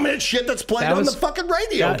predominant shit that's played on the fucking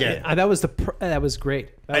radio again. That was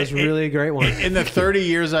great. That was really a great one. In the 30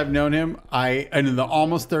 years I've known him, and in the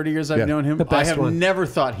almost 30 years I've known him, I have never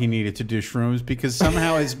thought he needed to do shrooms because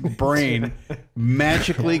somehow his brain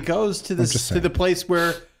magically goes to the place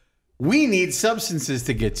where we need substances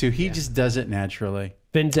to get to. He just does it naturally.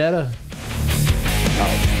 Vendetta.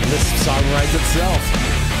 Oh, this song writes itself.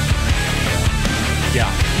 Yeah,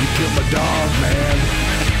 you killed my dog, man.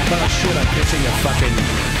 Oh shit, I'm pitching a fucking...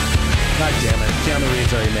 God damn it. Keanu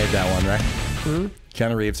Reeves already made that one, right? Hmm?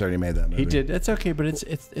 Keanu Reeves already made that movie. He did. That's okay, but it's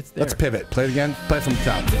there. Let's pivot. Play it again. Play it from the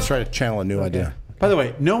top. Let's try to channel a new idea. By the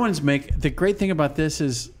way, the great thing about this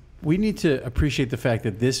is we need to appreciate the fact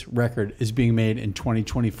that this record is being made in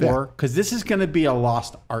 2024 because this is going to be a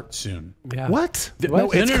lost art soon. Yeah. What? No,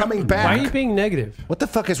 it's coming back. Why are you being negative? What the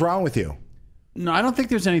fuck is wrong with you? No, I don't think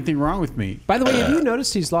there's anything wrong with me. By the way, have you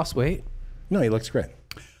noticed he's lost weight? No, he looks great.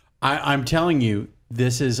 I'm telling you,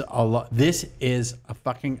 this is a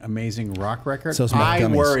fucking amazing rock record. So I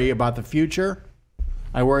worry about the future.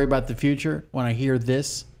 I worry about the future when I hear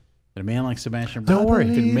this. That a man like Sebastian Bach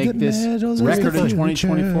can make this record in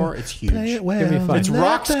 2024. It's huge. It's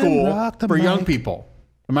rock school for young people.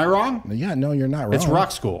 Am I wrong? Yeah, no, you're not wrong. It's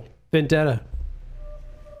rock school. Vendetta.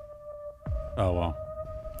 Oh, well.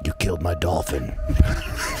 You killed my dolphin.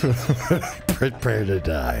 Prepare to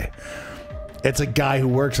die. It's a guy who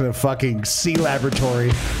works in a fucking sea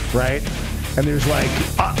laboratory, right? And there's like,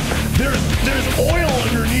 there's oil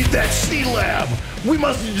underneath that sea lab. We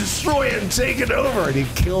must destroy it and take it over. And he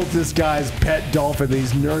killed this guy's pet dolphin that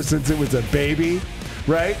he's nursed since it was a baby,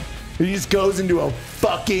 right? And he just goes into a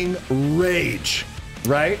fucking rage,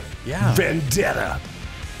 right? Yeah. Vendetta.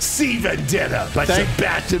 Sea Vendetta by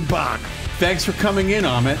Sebastian Bach. Thanks for coming in,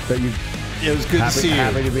 Amit. It was good to see you.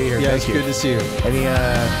 Happy to be here. Yeah, Thank it's you. good to see you. Any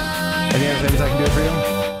other things I can do for you?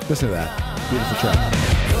 Listen to that. Beautiful track.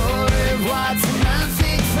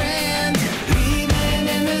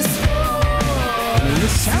 I mean,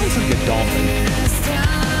 this sounds like a dolphin.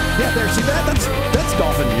 Yeah, there. See that? That's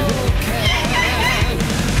dolphin music.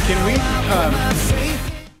 Can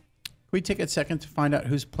we take a second to find out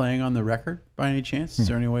who's playing on the record by any chance? Is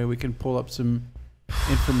there any way we can pull up some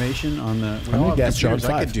information on the... Well,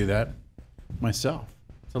 I could do that myself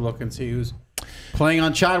to look and see who's playing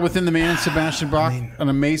on Child Within the Man, Sebastian Bach, an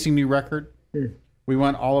amazing new record. We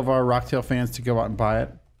want all of our Rocktail fans to go out and buy it.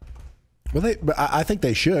 Well, I think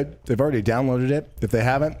they should. They've already downloaded it. If they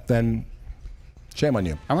haven't, then shame on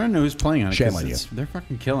you. I want to know who's playing on it. Shame on you. They're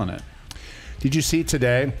fucking killing it. Did you see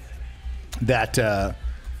today that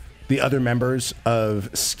the other members of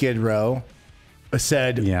Skid Row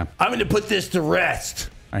said, I'm going to put this to rest.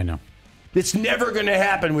 I know. It's never going to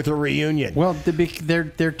happen with a reunion. Well,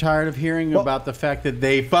 they're tired of hearing about the fact that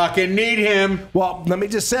they fucking need him. Well, let me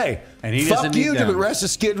just say, and he fuck you to the rest of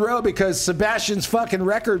Skid Row because Sebastian's fucking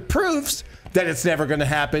record proves that it's never going to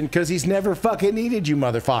happen because he's never fucking needed you,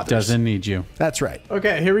 motherfuckers. Doesn't need you. That's right.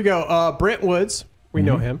 Okay, here we go. Brent Woods. We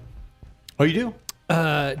know him. Oh, you do?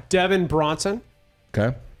 Devin Bronson.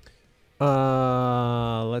 Okay.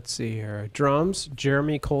 Let's see here. Drums,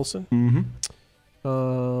 Jeremy Colson.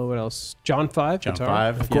 What else? John Five. John guitar,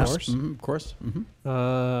 Five, of course. Of course.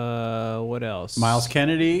 What else? Miles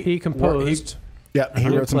Kennedy. He composed.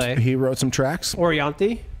 He wrote some tracks.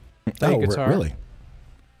 Orianthi. Guitar. Really?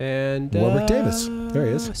 And Warwick Davis. There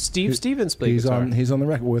he is. Steve Stevens played guitar. He's on the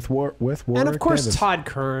record with Warwick and of course Davis. Todd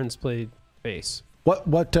Kearns played bass.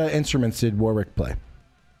 What instruments did Warwick play?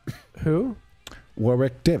 Who?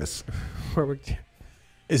 Warwick Davis.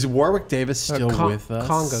 Is Warwick Davis still with us?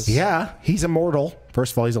 Congas. Yeah, he's immortal.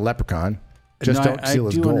 First of all, he's a leprechaun. Just don't steal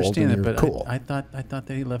his gold. Understand it, but cool. I thought that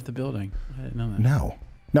he left the building. I didn't know that.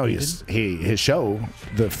 No, his show,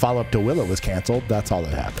 the follow up to Willow, was canceled. That's all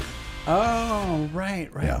that happened. Oh, right.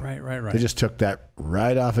 They just took that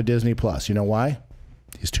right off of Disney Plus. You know why?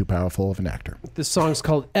 He's too powerful of an actor. This song's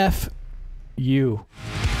called F You.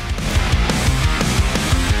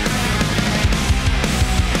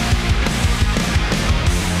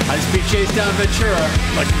 High-speed chase down Ventura,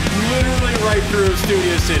 like literally right through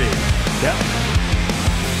Studio City. Yep.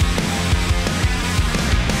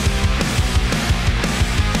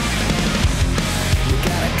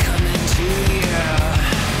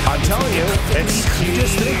 I'm telling you, you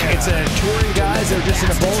just think it's a touring guys that are just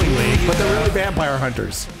in a bowling league, but they're really vampire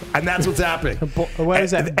hunters, and that's what's happening. What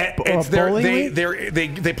is that? Bowling league?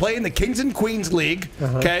 They play in the Kings and Queens League.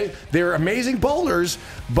 Okay, they're amazing bowlers,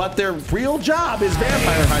 but their real job is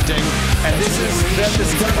vampire hunting, and this is them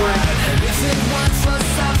discovering. If it weren't for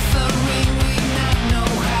suffering, we not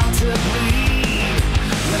know how to bleed.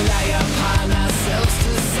 Rely upon ourselves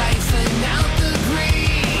to siphon out the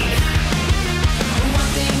greed.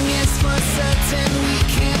 One thing is for certain, we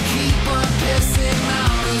can't keep on pissing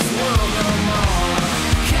out this world no more.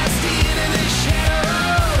 Casting in the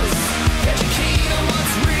shadows, educate on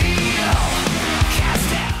what's real. Cast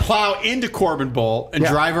out. Plow into Corbin Bowl and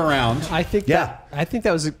drive around. I think that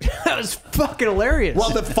was that was fucking hilarious. Well,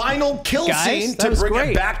 the final kill scene to bring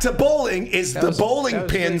it back to bowling is the bowling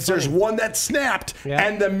pins. There's one that snapped,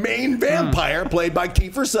 and the main vampire, played by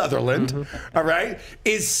Kiefer Sutherland, all right,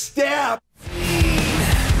 is stabbed. But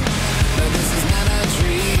this is not a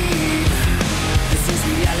dream. This is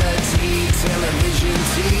reality, television,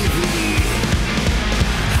 TV.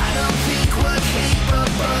 I don't think we're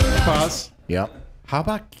capable of. Pause. Yep. How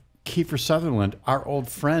about Kiefer Sutherland, our old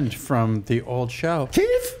friend from the old show?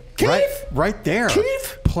 Keith? Right there.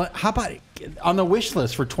 Keith? How about on the wish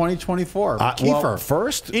list for 2024? Kiefer. Well,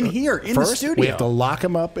 first, in the studio. we have to lock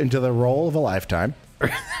him up into the role of a lifetime.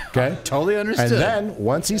 Okay? Totally understood. And then,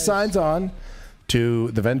 once he signs on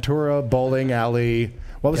to the Ventura Bowling Alley,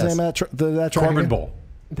 what was the name of that track? Corbin Bowl.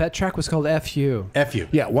 That track was called FU. FU.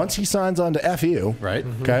 Yeah, once he signs on to FU, right?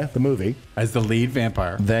 Okay, the movie, as the lead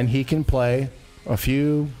vampire, then he can play a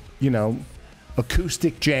few,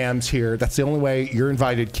 acoustic jams here. That's the only way you're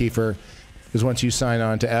invited, Kiefer, is once you sign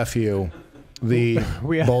on to FU, the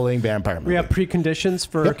bowling vampire movie. We have preconditions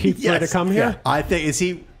for Kiefer to come here. I think is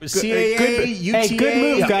he CAA, UTA, hey, good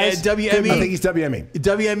move, guys. WME. I think he's WME.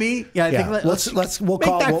 WME. Yeah, I think we'll make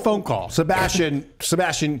call that phone call. Sebastian.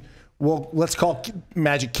 Let's call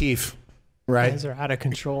Magic Keith. Right? You guys are out of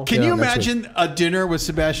control. Can you imagine a dinner with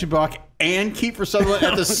Sebastian Bach and Kiefer Sutherland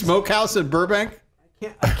at the Smokehouse in Burbank?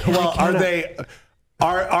 Well,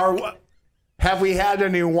 have we had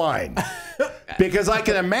any wine? Because I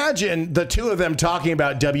can imagine the two of them talking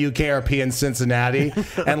about WKRP in Cincinnati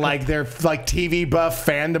and their TV buff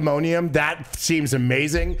fandemonium. That seems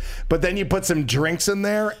amazing. But then you put some drinks in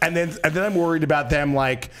there, and then I'm worried about them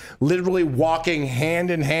literally walking hand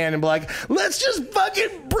in hand and be like, let's just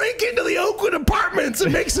fucking break into the Oakwood apartments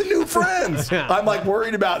and make some new friends. I'm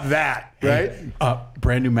worried about that, right?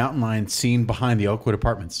 Brand new mountain lion seen behind the Oakwood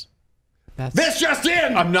apartments. This just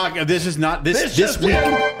in. I'm not. This is not this week.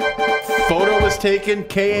 Photo was taken.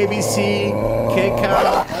 KABC,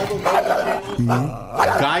 KCOW.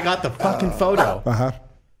 Guy got the fucking photo.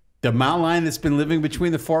 The mountain lion that's been living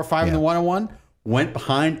between the 405 and the 101 went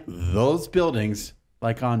behind those buildings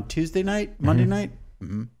on Tuesday night, Monday night.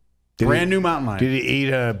 Brand new mountain lion. Did he eat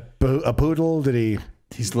a poodle? Did he?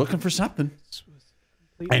 He's looking for something.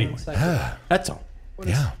 Anyway, that's all.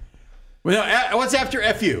 Yeah. Well, what's after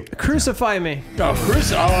FU? Crucify me. Oh,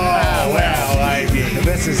 crucify. Oh, well, I mean.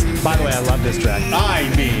 This is, by the way, I love this track. I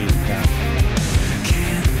mean.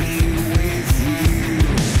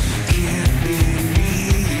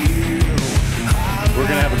 We're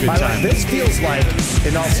going to have a good time. This feels like,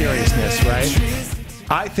 in all seriousness,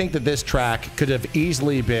 right? I think that this track could have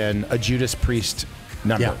easily been a Judas Priest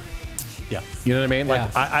number. Yeah. You know what I mean?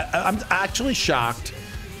 I'm actually shocked.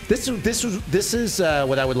 This is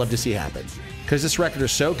what I would love to see happen, because this record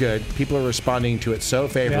is so good. People are responding to it so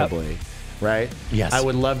favorably, right? Yes. I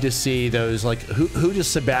would love to see those. Who does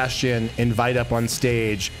Sebastian invite up on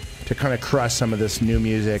stage to kind of crush some of this new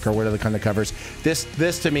music or what other kind of covers?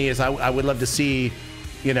 This to me is I would love to see,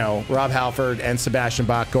 Rob Halford and Sebastian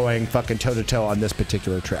Bach going fucking toe to toe on this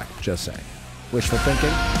particular track. Just saying. Wishful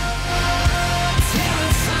thinking.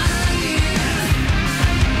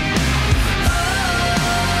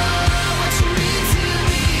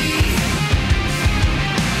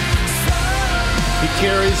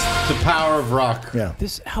 Carries the power of rock. Yeah.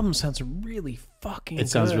 This album sounds really fucking good. It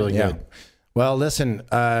sounds really good. Well, listen,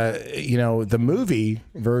 the movie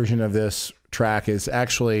version of this track is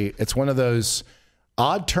actually, it's one of those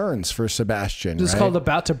odd turns for Sebastian. This is called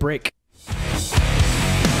About to Break.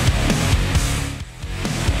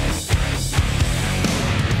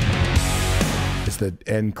 It's the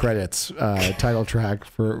end credits title track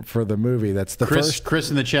for the movie. That's the first. Chris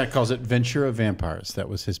in the chat calls it Ventura Vampires. That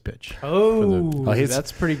was his pitch. Oh,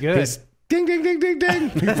 that's pretty good. Ding, ding, ding, ding, ding.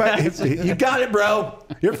 You got it, bro.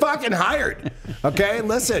 You're fucking hired. Okay,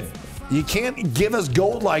 listen. You can't give us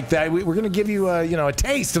gold like that. We're going to give you, a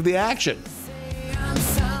taste of the action.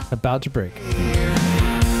 About to break.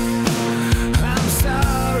 I'm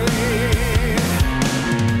sorry.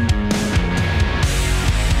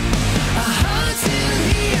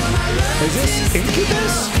 Is this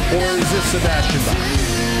Incubus or is this Sebastian Bach?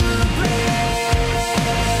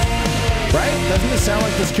 Right? Doesn't it sound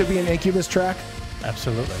like this could be an Incubus track?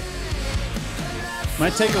 Absolutely. My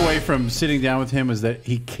takeaway from sitting down with him was that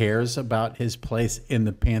he cares about his place in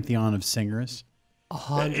the pantheon of singers.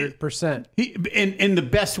 100%. In the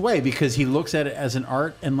best way, because he looks at it as an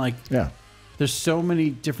art and there's so many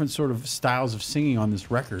different sort of styles of singing on this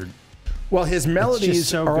record. Well, his melodies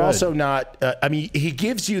so are good. also not. He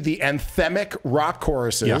gives you the anthemic rock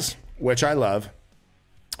choruses, which I love.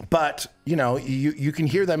 But you can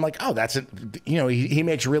hear them like, oh, that's it. He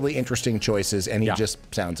makes really interesting choices, and he just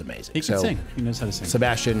sounds amazing. He can sing. He knows how to sing.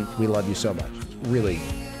 Sebastian, we love you so much. Really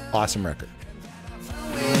awesome record.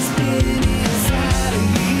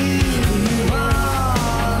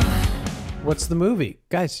 What's the movie?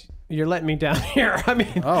 Guys, you're letting me down here. I mean,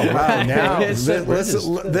 oh, wow. Now, this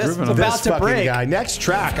about to fucking break. guy. Next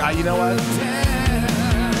track, you know what?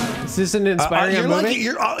 Is this an inspiring movie?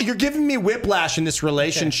 You're giving me whiplash in this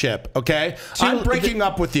relationship, okay? I'm breaking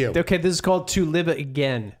up with you. Okay, this is called To Live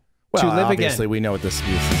Again. Well, To Live obviously, Again. we know what this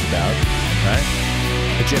is about, right?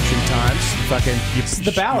 Egyptian times. It's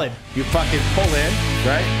the ballad. You fucking pull in,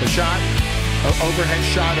 right? The shot, overhead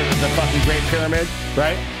shot of the fucking Great Pyramid,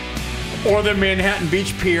 right? Or the Manhattan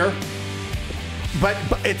Beach Pier. But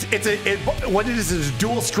what it is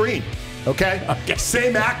dual screen, okay?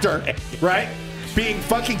 Same actor, right? Being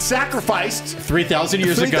fucking sacrificed 3,000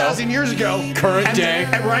 years ago. 3,000 years ago. Current day.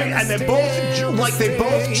 Right? And they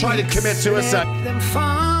both try to commit suicide. Them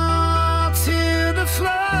fall to the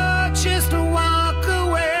floor just to walk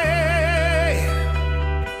away.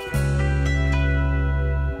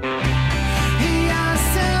 You're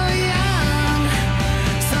so young,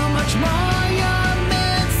 so much more you're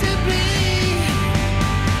meant to be.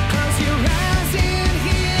 Close your eyes and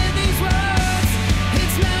hear these words.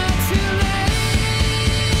 It's not too late.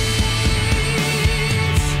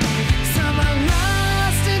 Some are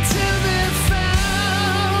lost until they're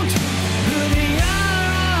found. Who they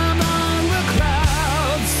are among the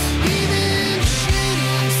clouds. Even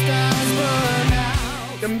shooting stars burn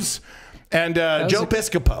out. And Joe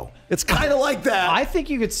Piscopo. It's kind of like that. I think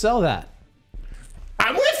you could sell that.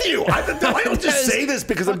 I'm with you. I don't just say this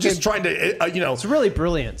because I'm just trying to, It's really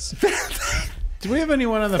brilliance. Do we have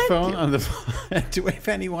anyone on the phone? Do we have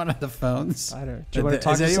anyone on the phones? I don't. Do you want to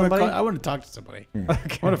talk to anyone somebody? I want to talk to somebody.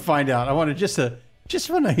 Okay. I want to find out. I want to just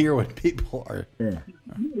want to hear what people are.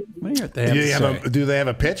 What do they have to say? Do they have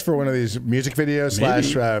a pitch for one of these music videos Maybe.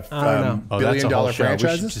 slash don't know. $1 billion show. We should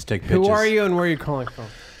franchises? just take pitches. Who are you and where are you calling from?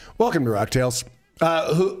 Welcome to Rock Tales.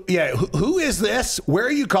 Who is this? Where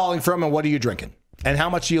are you calling from, and what are you drinking? And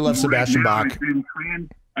how much do you love Sebastian Bach?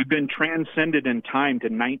 I've been transcended in time to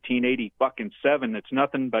 1987. It's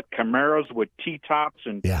nothing but Camaros with T-tops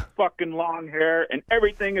and fucking long hair, and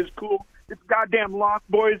everything is cool. It's goddamn Lost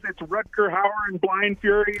Boys. It's Rutger Hauer and Blind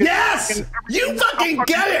Fury. Yes! You fucking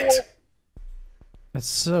get it! That's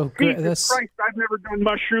so good. Jesus Christ, I've never done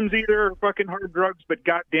mushrooms either or fucking hard drugs, but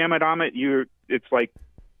goddamn it, Amit, it's like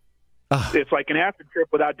an acid trip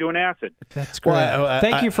without doing acid. That's great.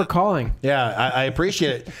 Thank you for calling. Yeah, I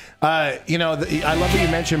appreciate it. I love that you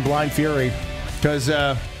mentioned Blind Fury because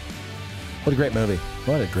what a great movie.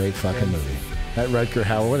 What a great fucking movie. That Rutger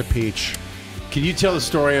Hauer, what a peach. Can you tell the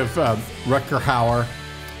story of Rutger Hauer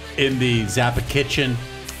in the Zappa kitchen?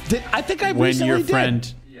 I think I when recently your did.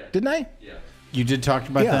 friend Didn't I? Yeah. You did talk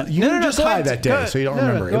about that? You were just high that day, so you don't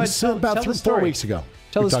remember. It Go was ahead. about Tell the 4 story. weeks ago.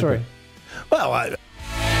 Tell We the talked story. about it. Well,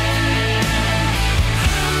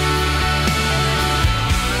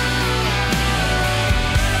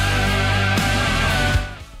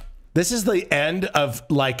 this is the end of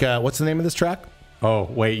what's the name of this track? Oh,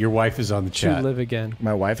 wait, your wife is on the chat. To Live Again.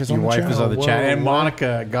 My wife is Your on the wife chat. is on the Whoa, chat. And whoa.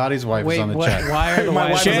 Monica, Gotti's wife, is on the chat. Why are the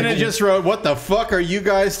My wives? wife- Shannon just wrote, "What the fuck are you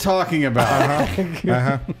guys talking about?"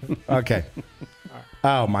 Okay.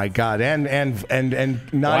 Oh my God! And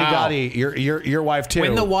Naughty Wow. Gotti, your wife too.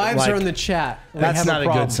 When the wives Like, are in the chat, we that's have not a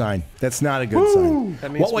problem. good sign. That's not a good sign.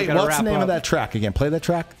 That means we gotta what's the wrap name up. of that track again? Play that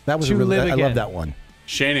track. That was To a really. Live I Again. love that one.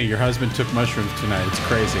 Shana, your husband took mushrooms tonight. It's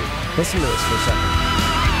crazy. Listen to this for a second.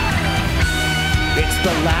 It's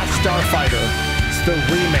the Last Starfighter. It's the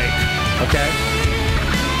remake. Okay.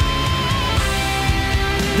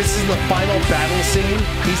 This is the final battle scene.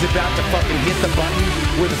 He's about to fucking hit the button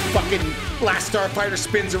where the fucking last starfighter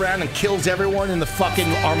spins around and kills everyone in the fucking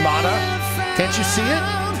armada. Can't you see it?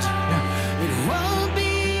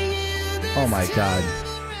 Oh my God.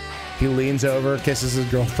 He leans over, kisses his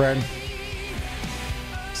girlfriend.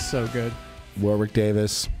 So good. Warwick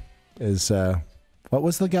Davis is, what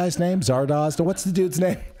was the guy's name? Zardoz? What's the dude's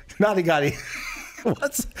name? Naughty Gotti.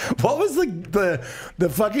 What was the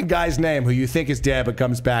fucking guy's name who you think is dead but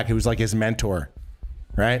comes back, who was like his mentor,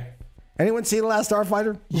 right? Anyone see The Last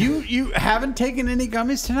Starfighter? You haven't taken any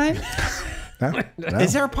gummies tonight? No.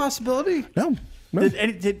 Is there a possibility? No.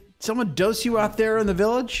 Did someone dose you out there in the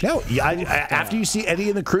village? No. After you see Eddie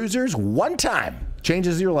and the Cruisers, one time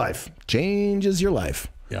changes your life. Changes your life.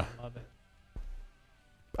 Yeah.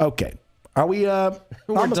 Okay. Are we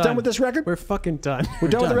almost done with this record? We're fucking done. We're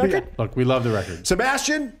done with the record? Look, we love the record.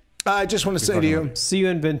 Sebastian, I just want to say to you, See you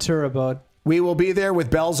in Ventura, bud. we will be there with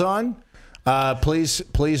bells on.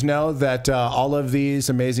 Please know that all of these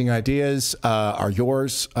amazing ideas are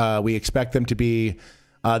yours. We expect them to be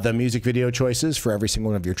the music video choices for every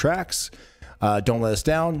single one of your tracks. Don't let us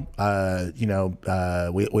down.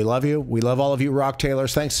 We love you. We love all of you rock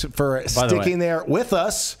tailors. Thanks for sticking there with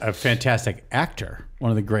us. A fantastic actor,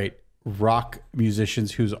 one of the great rock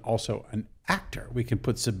musicians who's also an actor. We can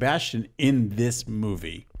put Sebastian in this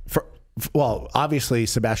movie. Well, obviously,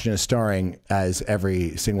 Sebastian is starring as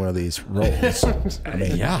every single one of these roles. I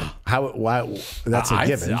mean, yeah. Why? That's a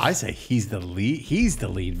given. I say he's the lead. He's the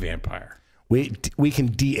lead vampire. We can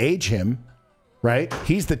de-age him, right?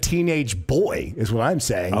 He's the teenage boy, is what I'm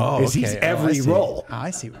saying. Oh, okay. He's every role.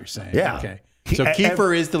 I see what you're saying. Yeah. Okay. So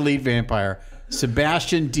Kiefer is the lead vampire.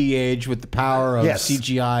 Sebastian de-age with the power of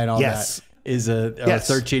CGI and all that is a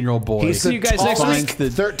 13-year-old boy. He's the you guys next week. The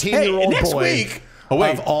 13-year-old next boy week.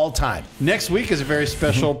 of all time. Next week is a very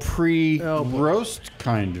special pre-roast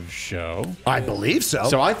kind of show. I believe so.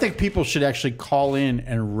 So I think people should actually call in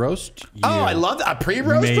and roast you. Oh, I love that. A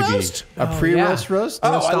pre-roast roast? A pre-roast roast?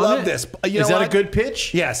 Oh, I love this. Is that a good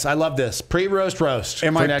pitch? Yes, I love this. Pre-roast roast.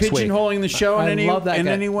 Am for I next week. pigeonholing the show in any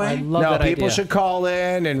way? I love that people idea. should call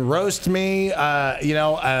in and roast me.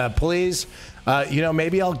 Please.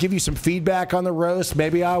 Maybe I'll give you some feedback on the roast.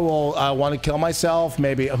 Maybe I will want to kill myself.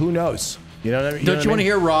 Maybe, who knows? You know what I mean? Don't you want to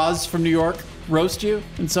hear Roz from New York roast you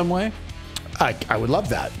in some way? I would love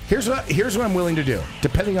that. Here's what I'm willing to do.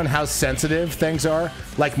 Depending on how sensitive things are,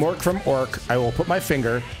 like Mork from Ork, I will put my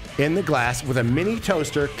finger in the glass with a mini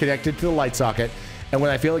toaster connected to the light socket, and when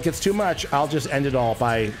I feel it gets too much, I'll just end it all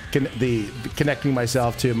by connecting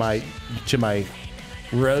myself to my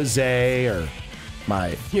rosé or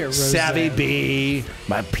my Savvy B,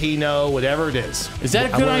 my Pinot, whatever it is. Is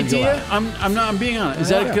that a good idea? I'm being honest. Is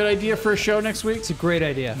that a good idea for a show next week? It's a great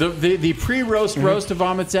idea. The pre-roast roast of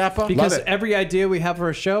Ahmet Zappa? Because every idea we have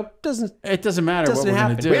for a show doesn't matter what we're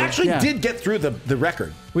going to do. We actually did get through the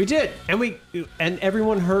record. We did. And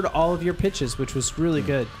everyone heard all of your pitches, which was really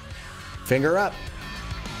good. Finger up.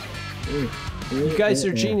 You guys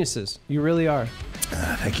are geniuses. You really are.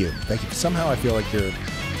 Thank you. Somehow I feel like you're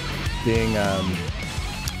being a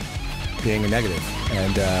negative,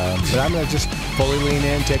 and but I'm gonna just fully lean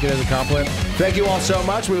in, take it as a compliment. Thank you all so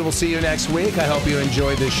much. We will see you next week. I hope you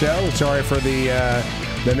enjoyed this show. Sorry for the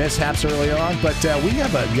mishaps early on, but we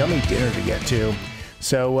have a yummy dinner to get to.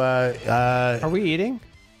 So are we eating?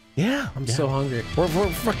 Yeah, I'm so hungry. We're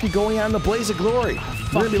fucking going out in the blaze of glory.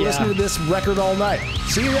 We're gonna be listening to this record all night.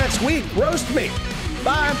 See you next week. Roast me.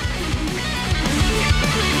 Bye.